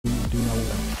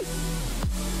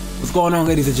What's going on,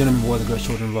 ladies and gentlemen, boys and girls,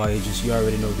 children of all ages? You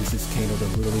already know this is Kano, the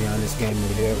brutally honest game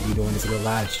over here. We're doing this little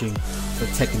live stream for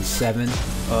Tekken 7.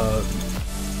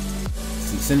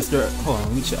 See, Sinister. Hold on,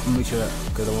 let me check. Make sure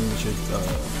because I want to make sure.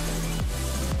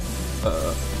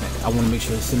 I want to make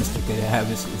sure Sinister can have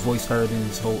his voice heard in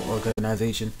this whole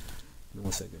organization.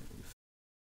 1 second.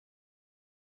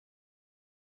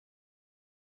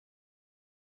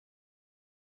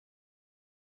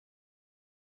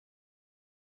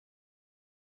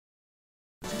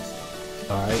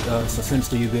 Alright, so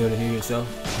Sinister, you'll be able to hear yourself.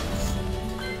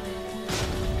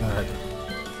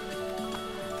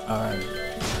 Alright.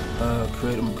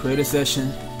 Create a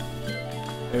session.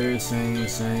 Same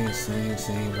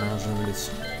rounds limit.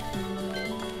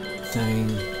 Same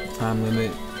time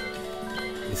limit.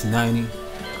 It's 90.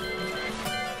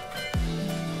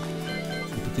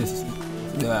 Put this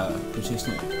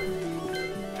persistent.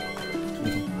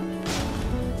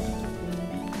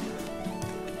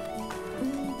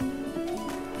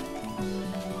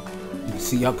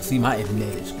 Y'all can see my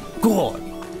internet is good.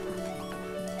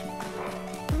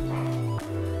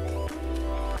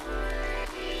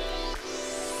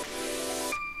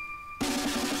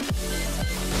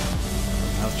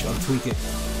 I'll tweak it.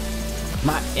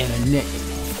 My internet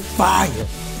is fire.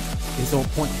 It's on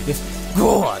point. It's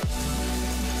good.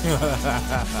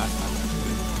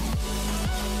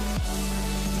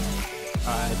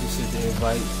 Alright, just sent the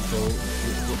invite. So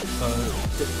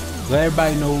let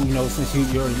everybody know, you know, since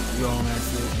you're on that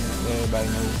shit, let everybody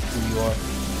know who you are.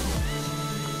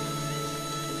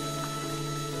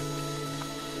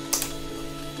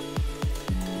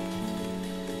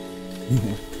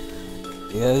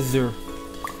 Yeah, this is your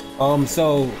so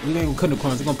we ain't gonna cut the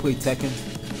corners, we're gonna play Tekken.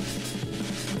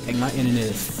 And my internet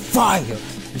is fire!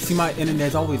 You see my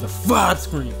internet's always a fire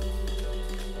screen.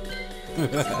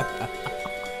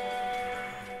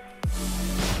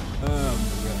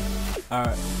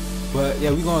 Alright, but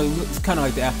yeah, it's kind of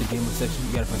like the after gamer section.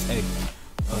 You gotta press A.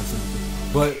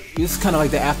 But it's kind of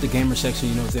like the after gamer section,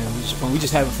 you know what I'm saying? We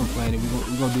just have it from playing it.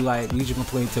 We're gonna do like, we just gonna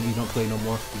play until we don't play no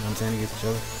more, you know what I'm saying, against each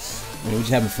other. I mean, we're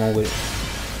just having fun with it.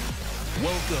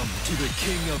 Welcome to the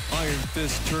King of Iron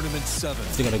Fist Tournament 7.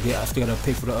 I still gotta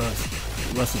pay for the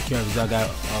rest of the characters I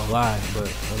got live, but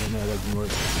other than that, I got more.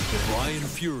 Brian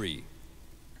Fury.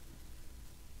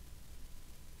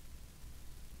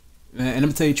 Man, and I'm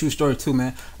gonna tell you a true story too,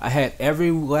 man. I had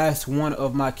every last one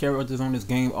of my characters on this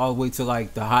game all the way to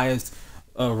like the highest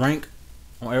rank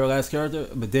on every last character,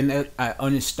 but then I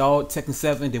uninstalled Tekken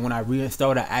 7. Then when I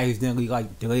reinstalled it, I accidentally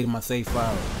like deleted my save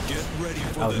file. Get ready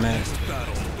for the next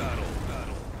battle.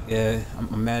 Yeah,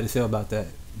 I'm mad as hell about that,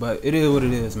 but it is what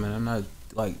it is, man. I'm not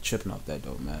like tripping off that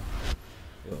though, man.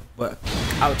 Yeah. But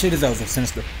I'll check this out,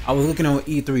 Sinister. I was looking on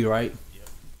E3, right?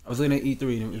 I was looking at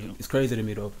E3, and it's crazy to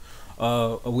me though.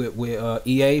 With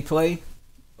EA Play,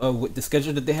 with the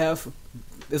schedule that they have,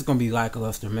 it's gonna be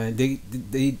lackluster, man. I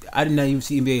did not even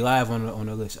see NBA Live on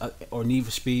the list, or Need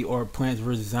for Speed, or Plants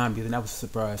vs Zombies, and that was a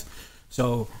surprise.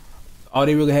 So all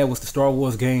they really had was the Star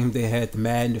Wars game. They had the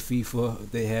Madden, the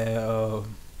FIFA. They had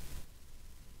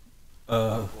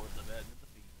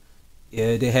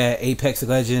yeah, they had Apex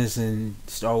Legends and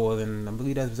Star Wars, and I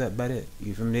believe that was about it.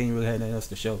 You feel me? They didn't really have nothing else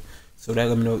to show. So that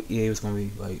let me know EA was gonna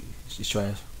be like, it's just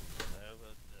trash.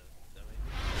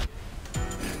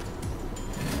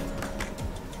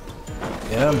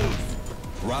 Yeah, man.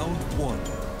 Round 1.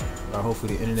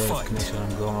 Hopefully the internet connection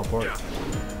I'm going on apart.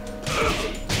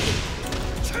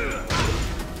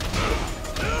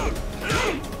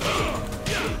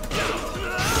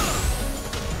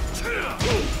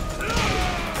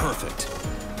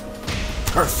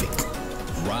 Perfect.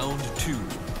 Round 2.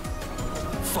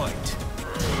 Fight.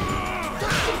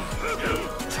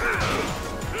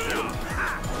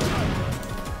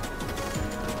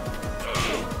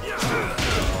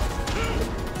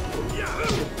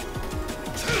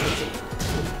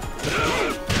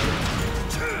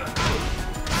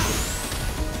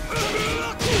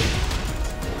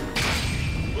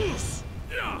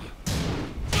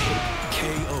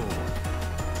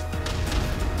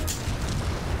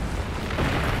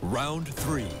 Round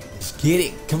 3. Let's get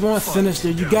it. Come on, Sinister.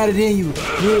 You got it in you.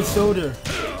 Good shoulder.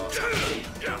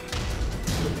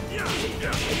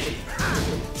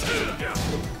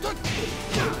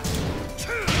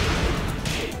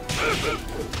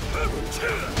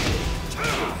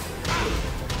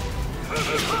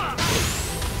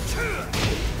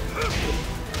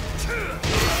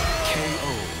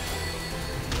 KO.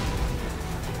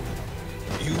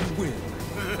 You win.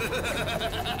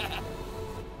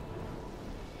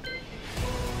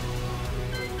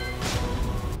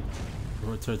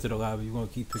 Return to the lobby. You're gonna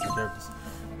keep picking characters.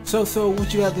 So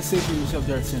what you have to say for yourself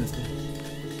there, Sinister?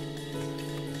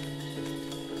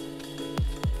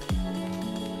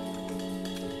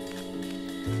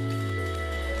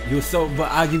 You're so, but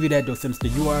I'll give you that though, Sinister.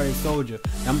 You are a soldier.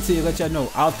 And I'm gonna tell you, let y'all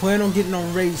know. I was planning on getting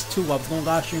on Rage 2. I was gonna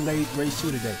live stream Rage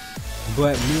 2 today.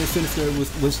 But me and Sinister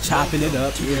was chopping it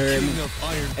up, you heard me?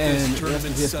 And rest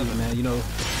is history, man. You know,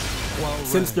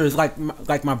 Sinister is like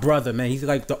my brother, man. He's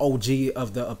like the OG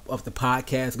of the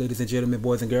podcast, ladies and gentlemen,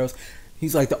 boys and girls.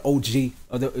 He's like the OG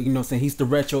of the, you know what I'm saying? He's the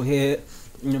retro head,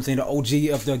 you know what I'm saying? The OG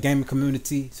of the gaming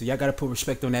community. So y'all gotta put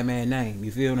respect on that man's name.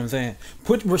 You feel what I'm saying?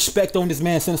 Put respect on this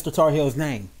man, Sinister Tarheel's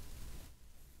name.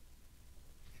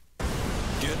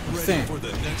 Get ready for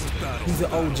the next battle. He's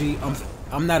an OG.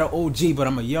 I'm not an OG, but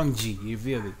I'm a young G. You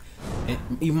feel me? And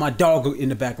even my dog in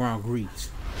the background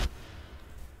agrees.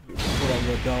 What up,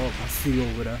 little dog? I see you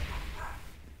over there.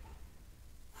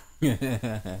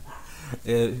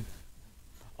 Yeah.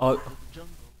 Oh,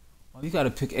 you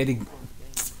gotta pick Eddie.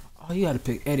 Oh, you gotta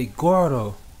pick Eddie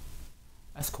Gordo.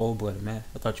 That's cold-blooded, man.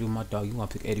 I thought you were my dog. You wanna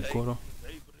pick Eddie Gordo?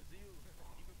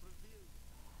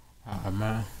 Ah,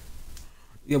 man.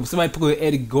 Yeah, but somebody put with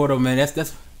Eddie Gordo, man.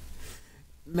 That's.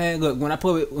 Man, look, when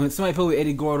somebody play with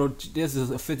Eddie Gordo, this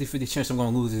is a 50-50 chance I'm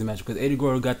gonna lose this match because Eddie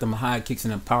Gordo got them high kicks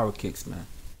and them power kicks, man.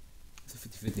 It's a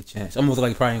 50-50 chance. Almost like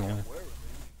he probably ain't gonna win.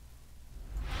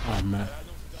 Oh man.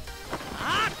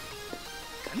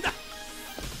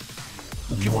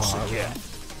 Wow.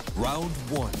 Round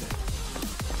 1.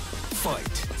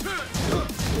 Fight.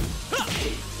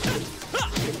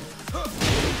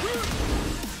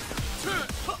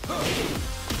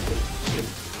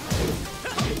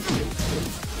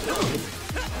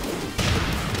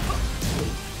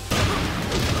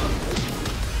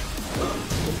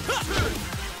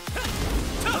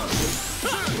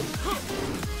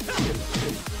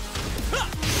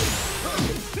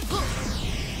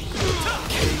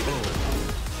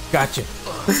 Gotcha.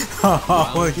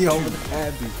 Oh, he over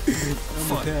happy.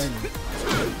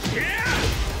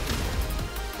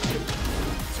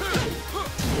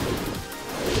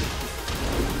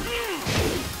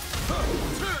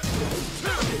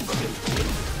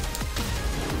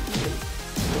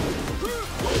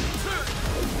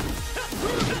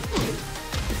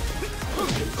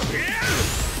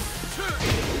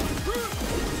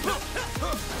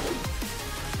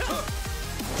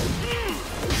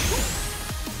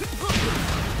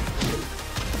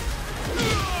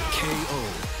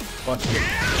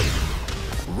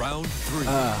 Round 3. I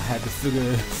had to figure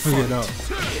it out.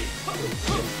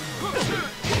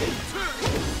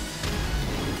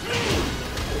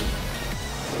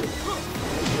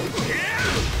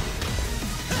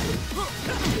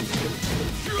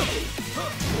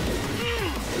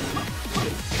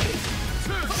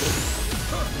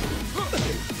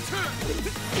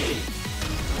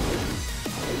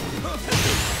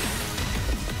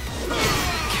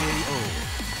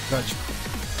 Gotcha.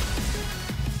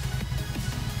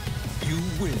 You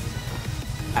win.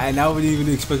 I wasn't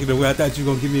even expecting to win. I thought you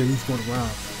were gonna give me at least one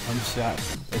round. I'm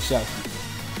shocked. That shocked me.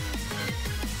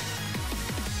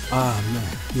 Ah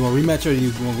man. You want a rematch or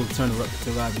you want to go turn to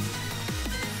lobby?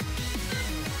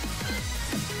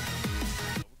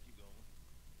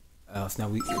 Oh, so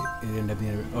now it ended up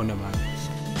being. Oh, never mind.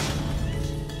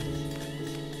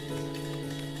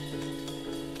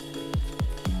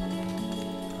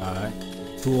 Alright.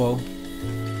 2-0.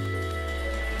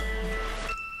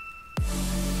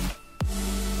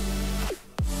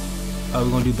 We're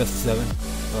gonna do best of 7.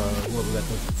 Whoever got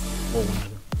the 4-1.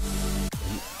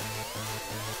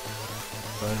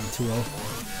 2-0.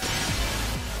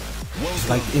 It's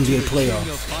like NBA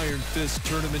playoffs. Iron Fist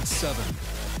Tournament 7.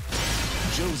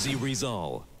 Josie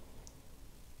Rizal.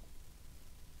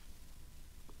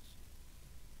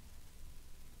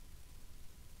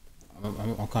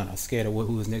 I'm kind of scared of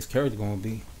who his next character gonna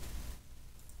be.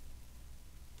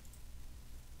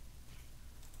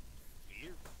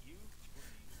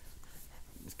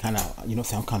 It's kind of, you know,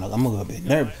 I'm a little bit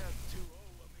nervous.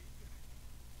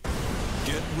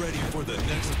 Get ready for the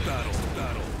next battle.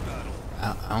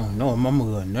 I don't know. I'm a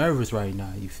little nervous right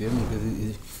now. You feel me? Because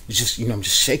it's just, you know, I'm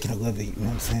just shaking a little bit. You know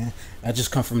what I'm saying? I just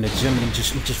come from the gym and I'm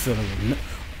just feeling.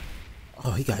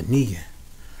 Oh, he got Negan.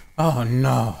 Oh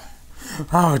no.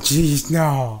 Oh jeez,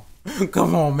 no.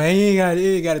 Come on, man. It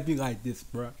ain't gotta be like this,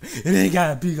 bro. It ain't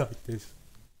gotta be like this.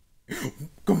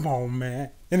 Come on, man.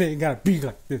 It ain't gotta be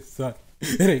like this, son.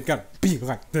 It ain't gotta be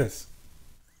like this.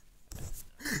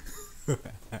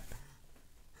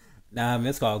 Nah, man,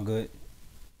 it's all good.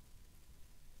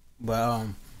 But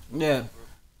yeah.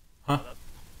 Huh?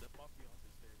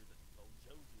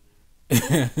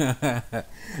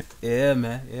 Yeah,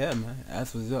 man. Yeah, man.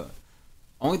 That's what's up.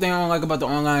 Only thing I don't like about the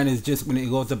online is just when it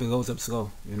goes up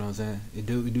slow. You know what I'm saying? It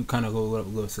do kind of go up a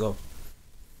little slow.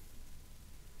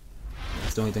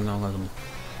 That's the only thing I don't like about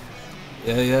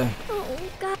it. Yeah.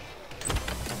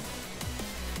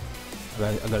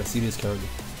 I gotta see this character.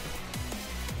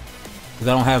 Cause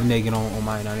I don't have Negan on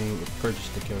mine. I didn't even purchase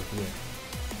the character yet.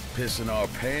 Pissing our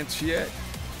pants yet?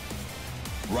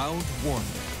 Round 1.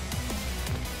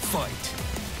 Fight.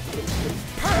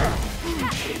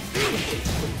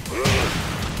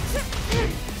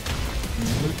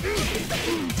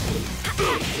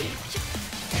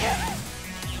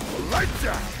 Light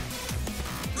down!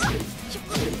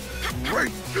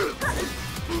 Right!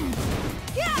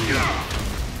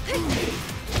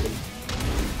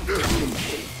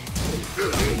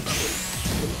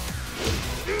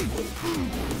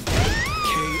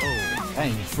 KO.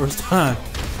 Dang, first time.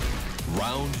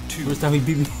 Round 2. First time he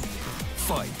beat me.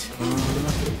 Fight.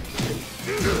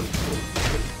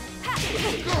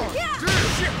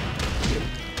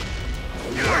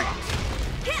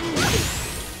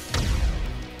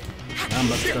 I'm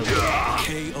about to start.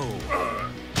 KO.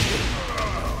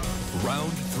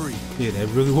 Round 3. Yeah, that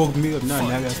really woke me up. Now I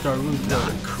gotta start losing.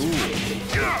 Not cool.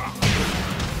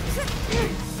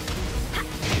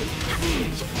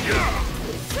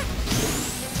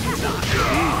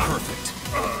 Perfect.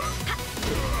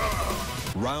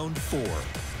 Round 4.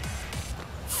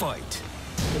 Fight.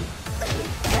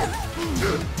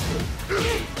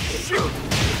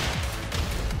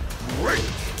 Great.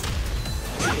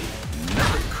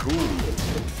 Not cool.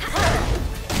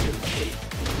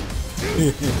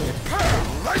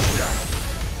 Light down.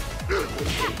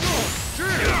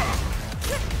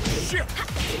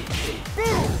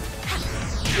 Boom.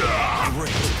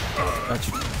 Great. Got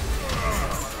you.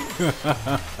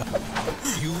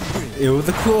 You win. It was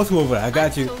a close one, but I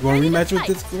got you. You want to rematch with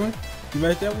this one? You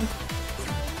match that one?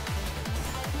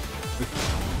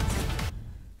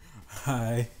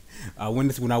 Hi. I won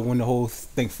this when I won the whole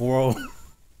thing 4-0.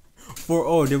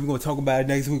 4-0. Then we're going to talk about it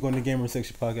next week on the Gamer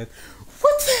Section podcast.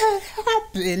 What the hell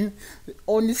happened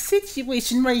on the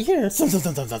situation right here? Ladies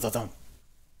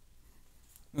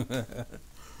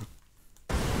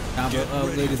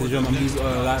and gentlemen,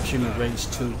 I'm live streaming Rage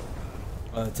 2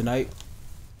 tonight.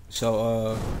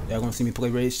 So y'all gonna see me play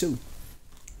Rage 2.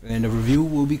 And the review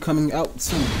will be coming out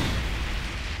soon.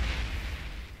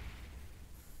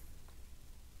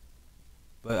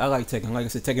 But I like Tekken. Like I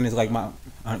said, Tekken is like my...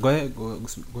 Go ahead. Go ahead.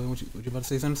 What you about to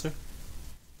say, Sinister?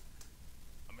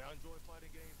 I mean, I enjoy fighting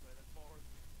games, but as far as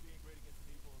being great against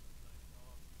people,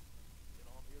 you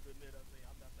know, I'm here to admit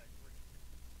I'm not that great.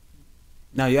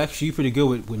 Now, you pretty good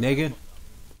with Negan.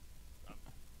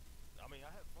 I mean,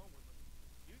 I had fun with it.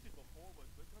 Usually before, but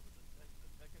because of the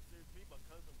Tekken series, me and my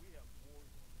cousin, we have wars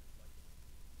on this. Like,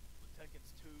 the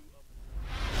Tekken's 2 up and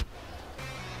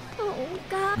Oh,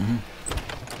 God.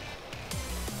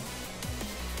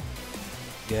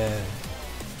 Yeah.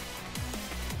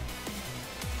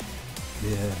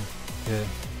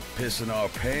 Pissing our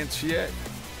pants yet?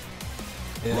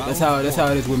 Yeah, that's how it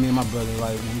is with me and my brother.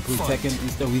 Like when we play Tekken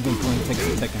and stuff, we've been playing Tekken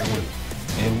since Tekken 1,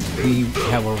 and we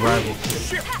have a rival.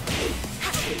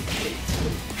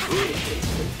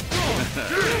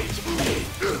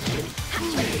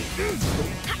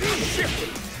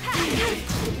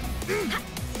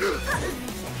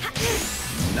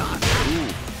 Not cool.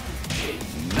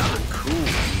 Not cool.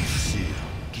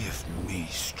 Give me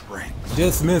strength.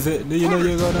 Just miss it. Do you know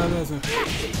you're going down this one?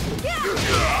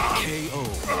 KO.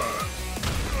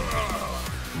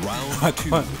 Round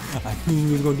 2. I knew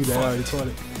he was gonna do that. I already caught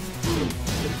it.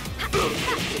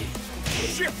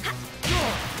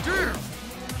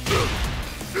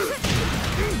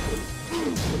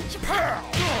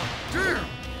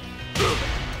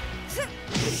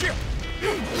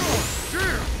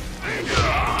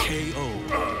 KO.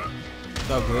 It's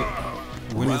all good.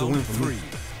 Win is a win for me.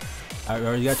 I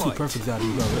already got 2 perfects out of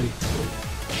you already.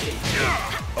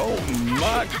 Oh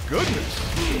my goodness.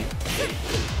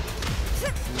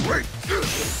 Great.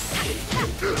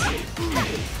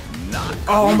 Not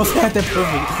Oh, almost had that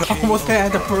perfect. Almost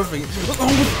had that perfect.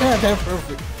 Almost had that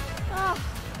perfect. Oh,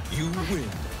 You win.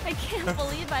 I can't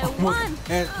believe I won.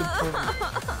 Had the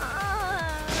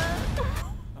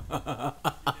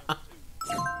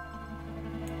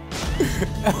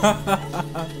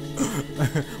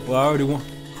Well, I already won.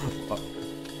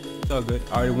 It's all good.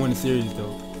 I already won the series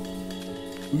though.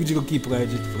 We could just go keep playing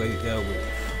just to play it that way.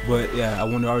 But yeah, I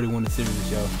already won the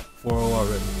series, y'all. 4-0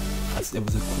 already. It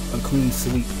was a clean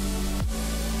sweep.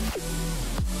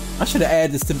 I should have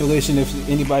added the stipulation if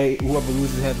whoever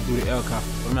loses had to do the L cop.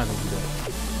 But I'm not gonna do that.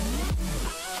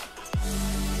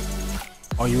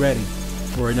 Are you ready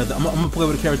for another? I'm gonna play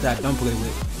with a character I don't play with.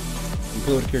 I'm gonna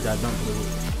play with a character I don't play with.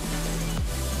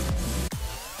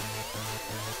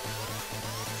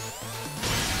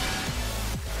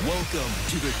 Welcome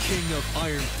to the King of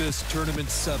Iron Fist Tournament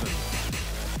 7.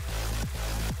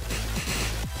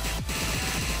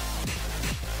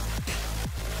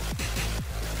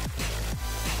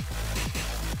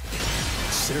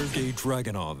 Sergei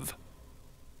Dragunov.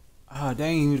 Ah, that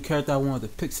ain't even the character I wanted to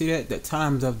pick. See that? That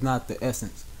times of not the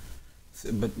essence.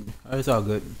 But it's all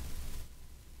good.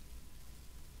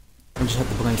 I just have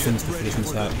to blame Sinister for this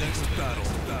mishap.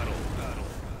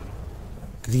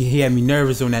 Cause he had me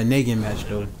nervous on that Negan match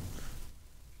though.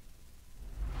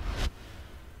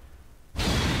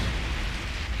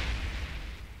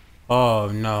 Oh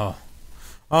no.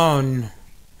 Oh no.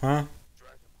 Huh?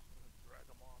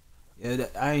 Yeah,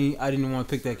 I didn't want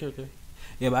to pick that character.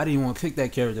 Yeah, but I didn't want to pick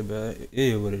that character, but it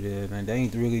is what it is, man. That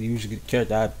ain't really the usual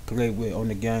character I play with on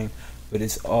the game, but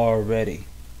it's already.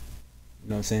 You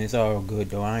know what I'm saying? It's all good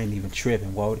though. I ain't even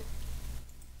tripping, Walter.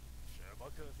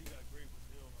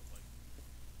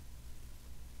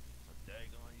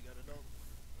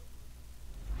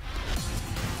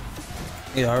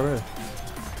 Yeah, already.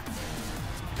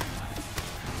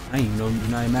 I didn't even know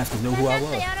United Masters know who I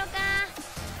was.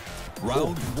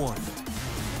 Round 1.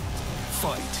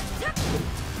 Fight.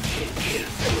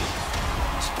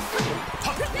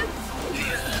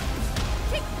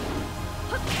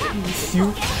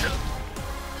 You?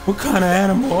 What kind of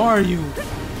animal are you?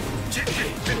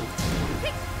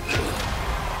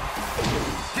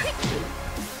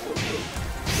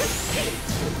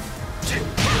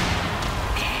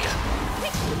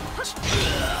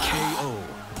 KO.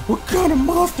 What kind of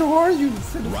monster are you?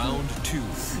 Round 2.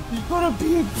 You're gonna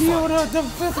be a deal with a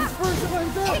defensive person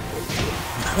like that?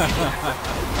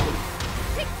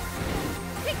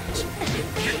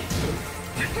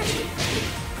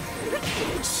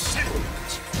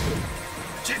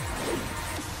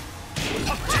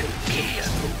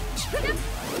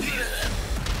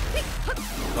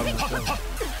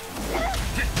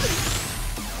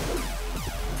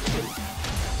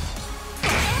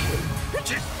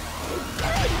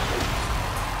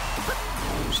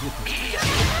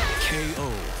 KO.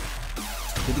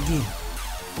 Hit again.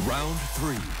 Round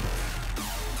 3.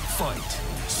 Fight.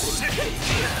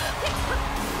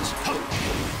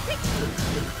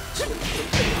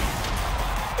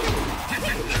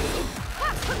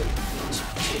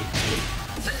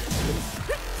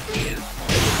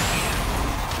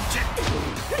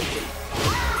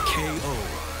 KO.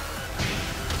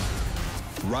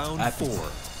 Round 4.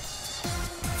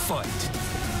 Fight.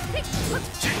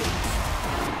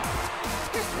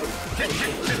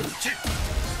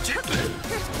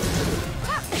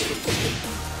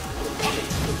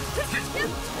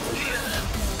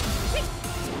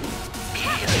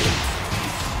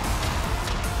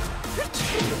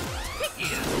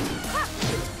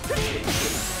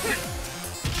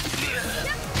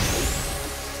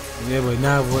 Yeah, but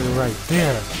now we're right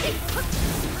there.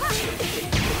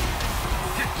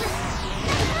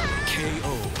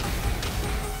 KO.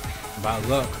 By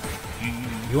luck.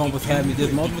 You almost had me.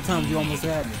 There's multiple times you almost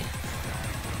had me.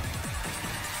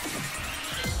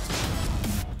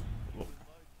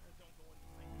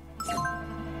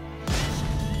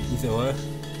 You said what?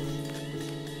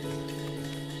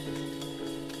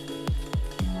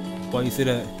 Why you say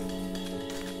that?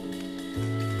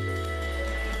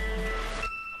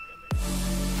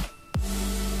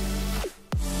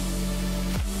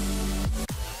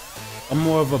 I'm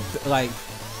more of a, like,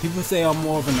 people say I'm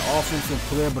more of an offensive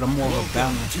player, but I'm more of a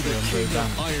balanced player. I'm very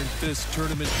balanced. Iron Fist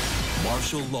Tournament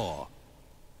Martial Law.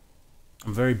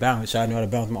 I'm very balanced. I know how to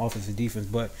balance my offense and defense,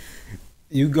 but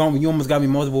you almost got me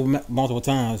multiple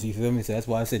times. You feel me? So that's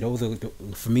why I said those are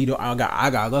for me. Though I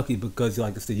got lucky because,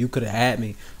 like I said, you could have had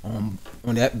me on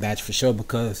that match for sure.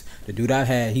 Because the dude I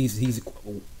had, he's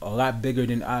a lot bigger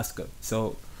than Oscar,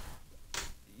 so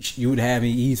you would have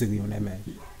me easily on that match.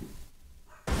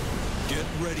 Get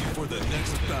ready for the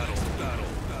next battle.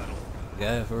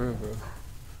 Yeah, for real, bro.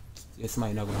 Yeah,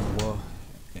 somebody knocking on the wall.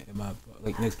 In my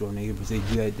like next door neighbor said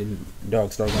you had the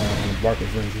dog start going on a barking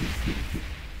frenzy.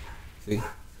 See?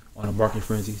 On a barking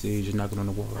frenzy. See, he's just knocking on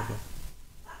the wall right there.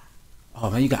 Oh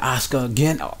man, you got Oscar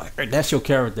again. Oh, that's your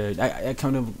character. I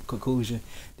come to a conclusion.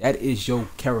 That is your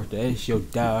character. That is your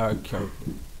diehard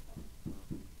character.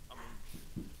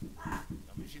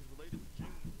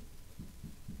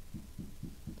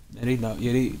 And they know,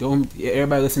 yeah, they don't. Yeah,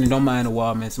 everybody listening, don't mind the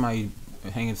wall, man. Somebody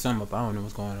hanging something up. I don't know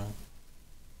what's going on.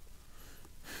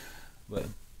 But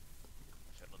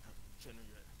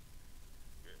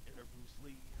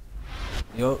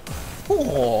yup.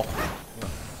 Oh.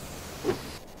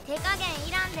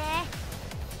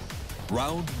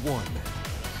 Round 1.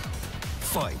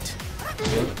 Fight.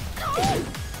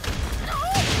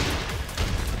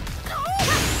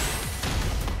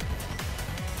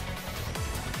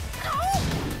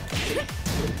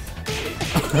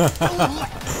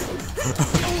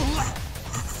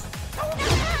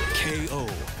 KO.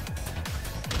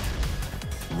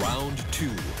 Round 2.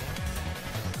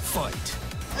 Fight.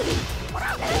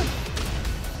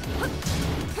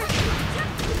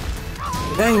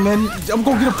 Dang, man, I'm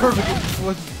gonna get a perfect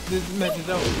before this match is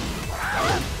over.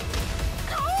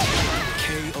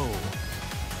 KO.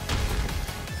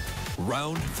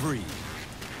 Round 3.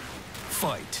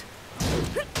 Fight.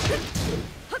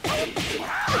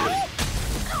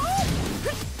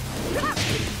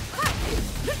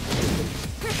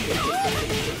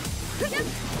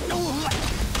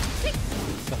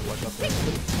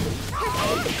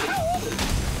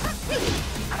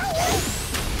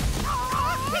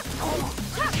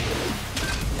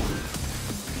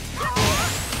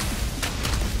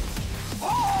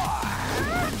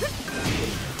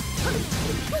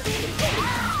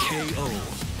 KO.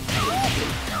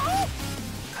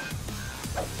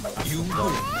 You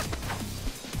win.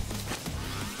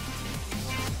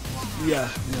 Yeah.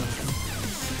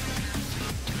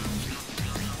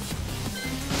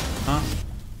 Huh?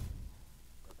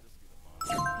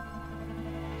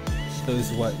 So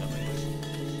this is what?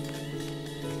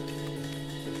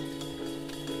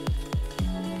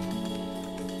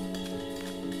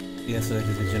 Yes,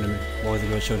 ladies and gentlemen, boys and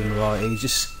girls, children of all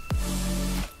ages.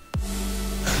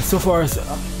 So far as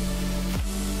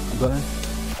go ahead.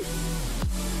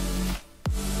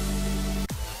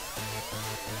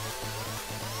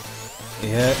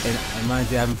 Yeah, and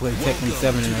mind you, I haven't played Tekken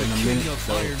 7 in a minute,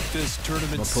 so I'm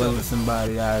gonna play with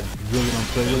somebody I really don't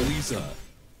play with.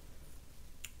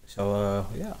 So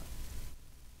yeah.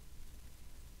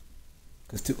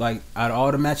 Cause like out of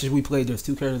all the matches we played, there's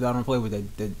two characters I don't play with.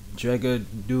 The Draga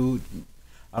dude,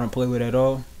 I don't play with at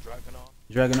all.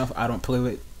 Dragunov, I don't play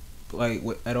with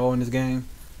at all in this game.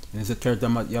 And there's a character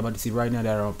y'all about to see right now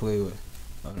that I don't play with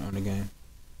on the game.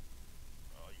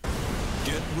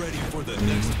 Get ready for the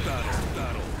next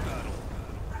battle.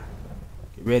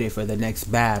 Get ready for the next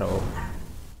battle.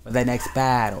 For the next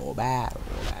battle.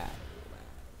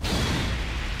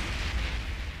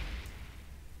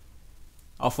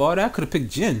 Off all that, I could have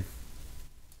picked Jin.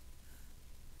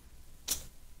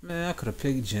 Man, I could have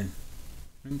picked Jin.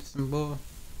 Into some ball.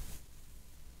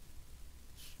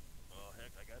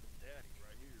 Heck, I got his daddy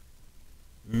right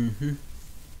here.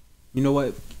 You know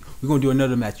what? We're gonna do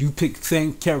another match. You pick the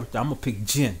same character. I'm gonna pick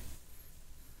Jin.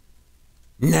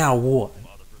 Now what?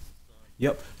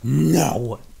 Yep. Now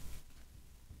what?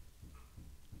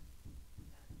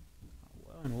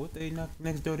 Well, I don't know what they knock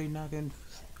next door. They knocking.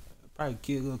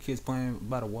 Probably little kids playing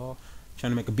by the wall,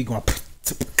 trying to make a beat going. I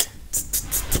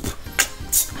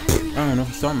don't know.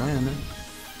 Something, I don't know.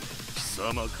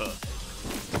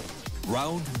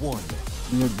 Round 1.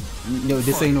 You know,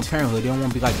 this ain't no parenthood. They don't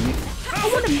want to be like Nick. I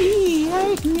want to be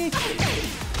like Nick.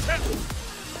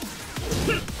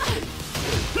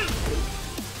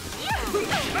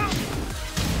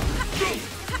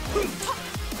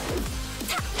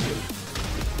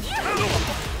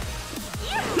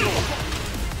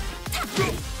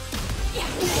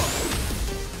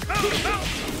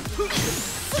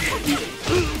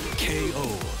 KO.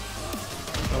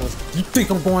 You think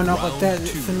I'm going out like that?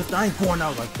 Sinister, I ain't going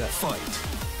out like that. Fight.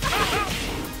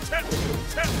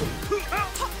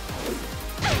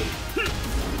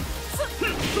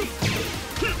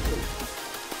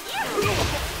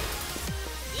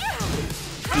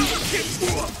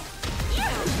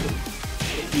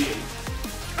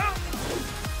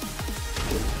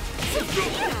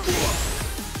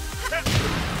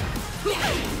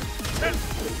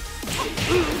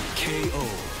 KO.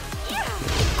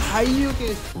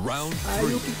 Hayuki. Round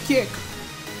 3. Hayuki kick.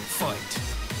 Fight.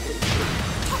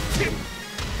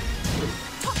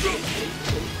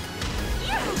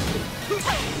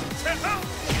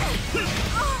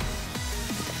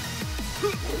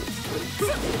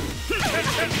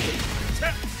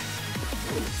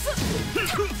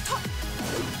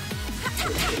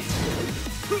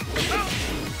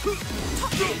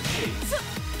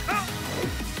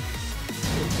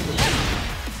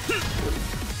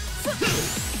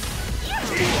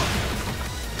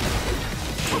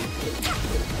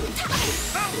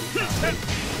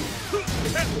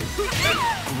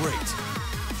 Great.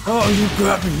 Oh, you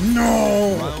got me.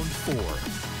 No. Round 4.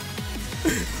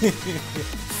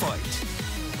 Fight.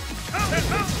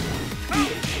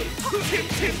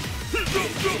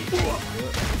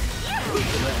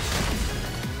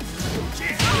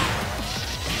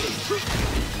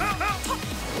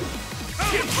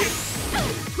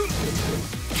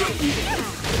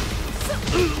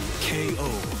 KO.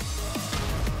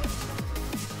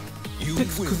 You Pick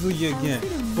win. Kazuya again.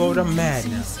 Bro, I'm mad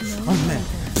now. I'm mad.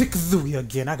 Pick Kazuya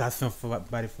again. I got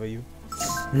somebody for you.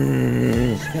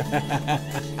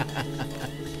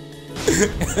 Yeah,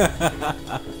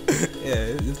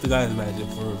 it's the guys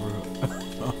matchup for real.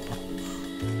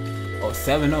 Oh,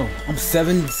 7-0. I'm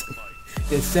 7. It's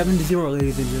 7-0,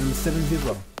 ladies and gentlemen.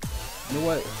 7-0. You know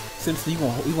what? Since you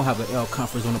gonna have an L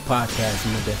conference on the podcast,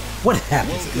 you know that. What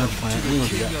happens? Welcome to the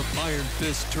King of Iron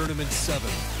Fist Tournament 7.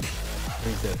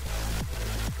 Who's that?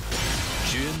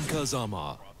 Jin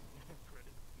Kazama.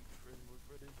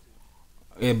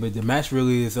 Yeah, but the match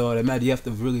really is all that matter. You have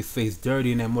to really face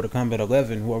Dirty in that Mortal Kombat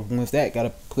 11. Whoever wins that gotta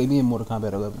play me in Mortal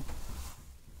Kombat 11.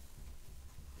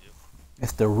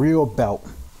 That's the real bout.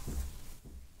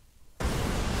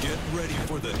 Get ready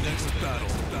for the next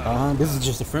battle. This is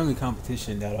just a friendly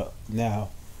competition that now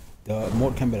the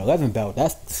Mortal Kombat 11 bout.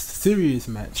 That's the serious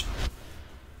match.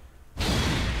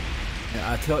 And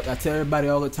I tell everybody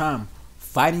all the time,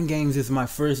 fighting games is my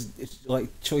first like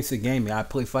choice of gaming. I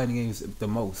play fighting games the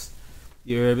most.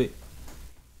 You heard it?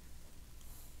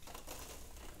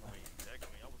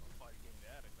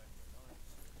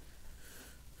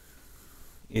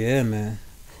 Yeah, man.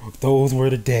 Those were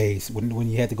the days when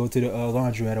you had to go to the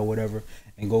laundromat or whatever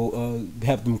and go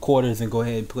have them quarters and go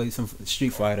ahead and play some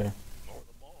Street Fighter.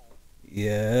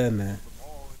 Yeah, man.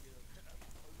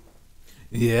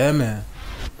 Yeah, man.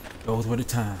 Those were the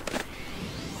times.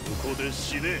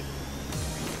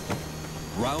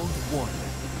 Round 1.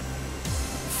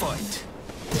 Fight.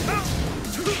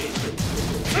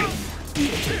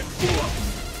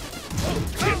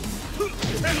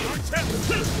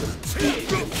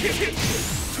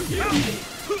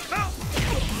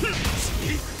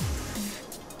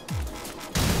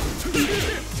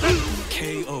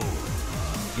 KO.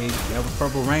 Yeah, that was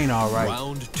Purple Rain, all right.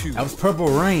 Round 2. That was Purple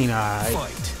Rain, all right.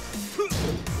 Fight.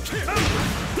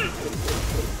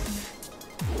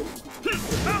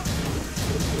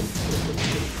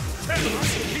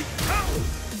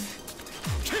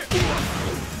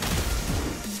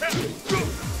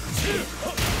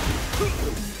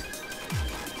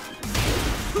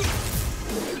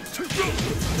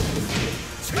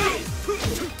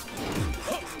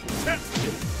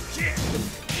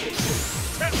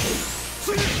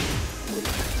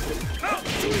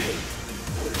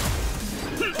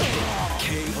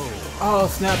 Oh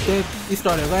snap! He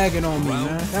started lagging on me,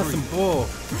 man. That's some bull.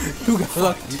 You got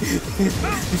lucky. He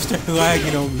started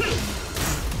lagging on me.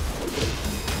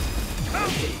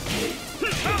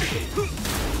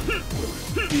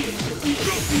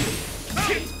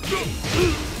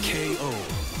 KO.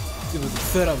 It was a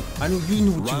setup. I knew you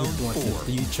knew what you was doing.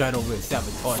 Sister. You tried over to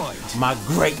sabotage my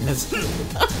greatness.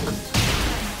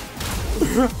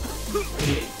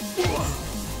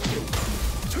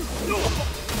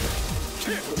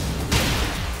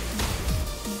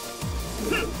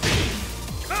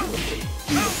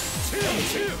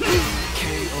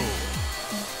 KO.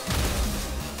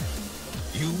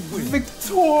 You win.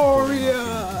 Victorious.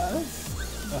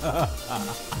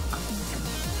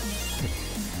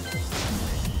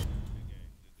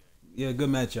 Yeah, good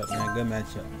matchup, man. Good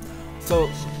matchup. So,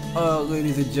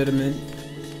 ladies and gentlemen,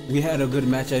 we had a good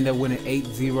match. I ended up winning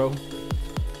 8-0.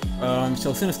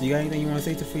 So Sinister, you got anything you want to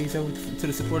say to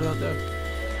the supporters out there?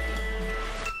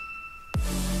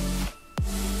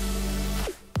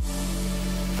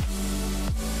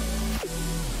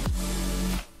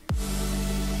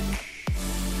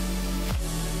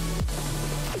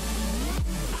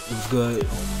 It was good.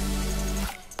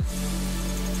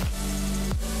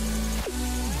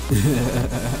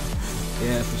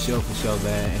 Yeah, for sure,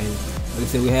 man. And like I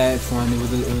said, we had fun. It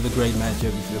was a great matchup.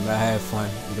 You feel me? I had fun.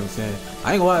 You know what I'm saying?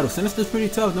 I ain't gonna lie though, Sinister's pretty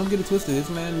tough. Don't get it twisted. This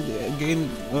man gave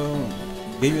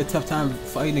me a tough time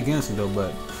fighting against him though,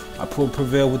 but I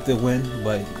prevailed with the win.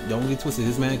 But don't get it twisted.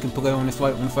 This man can play on the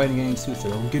fighting games too. So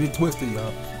don't get it twisted,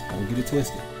 y'all. Don't get it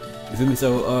twisted. You feel me?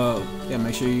 So yeah,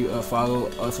 make sure you follow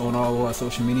us on all of our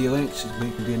social media links.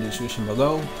 Link will be in the description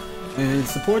below. And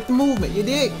support the movement. You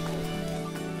dig?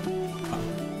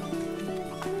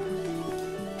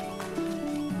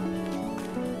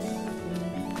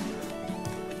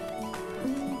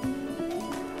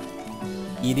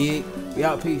 You dig? We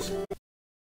out. Peace.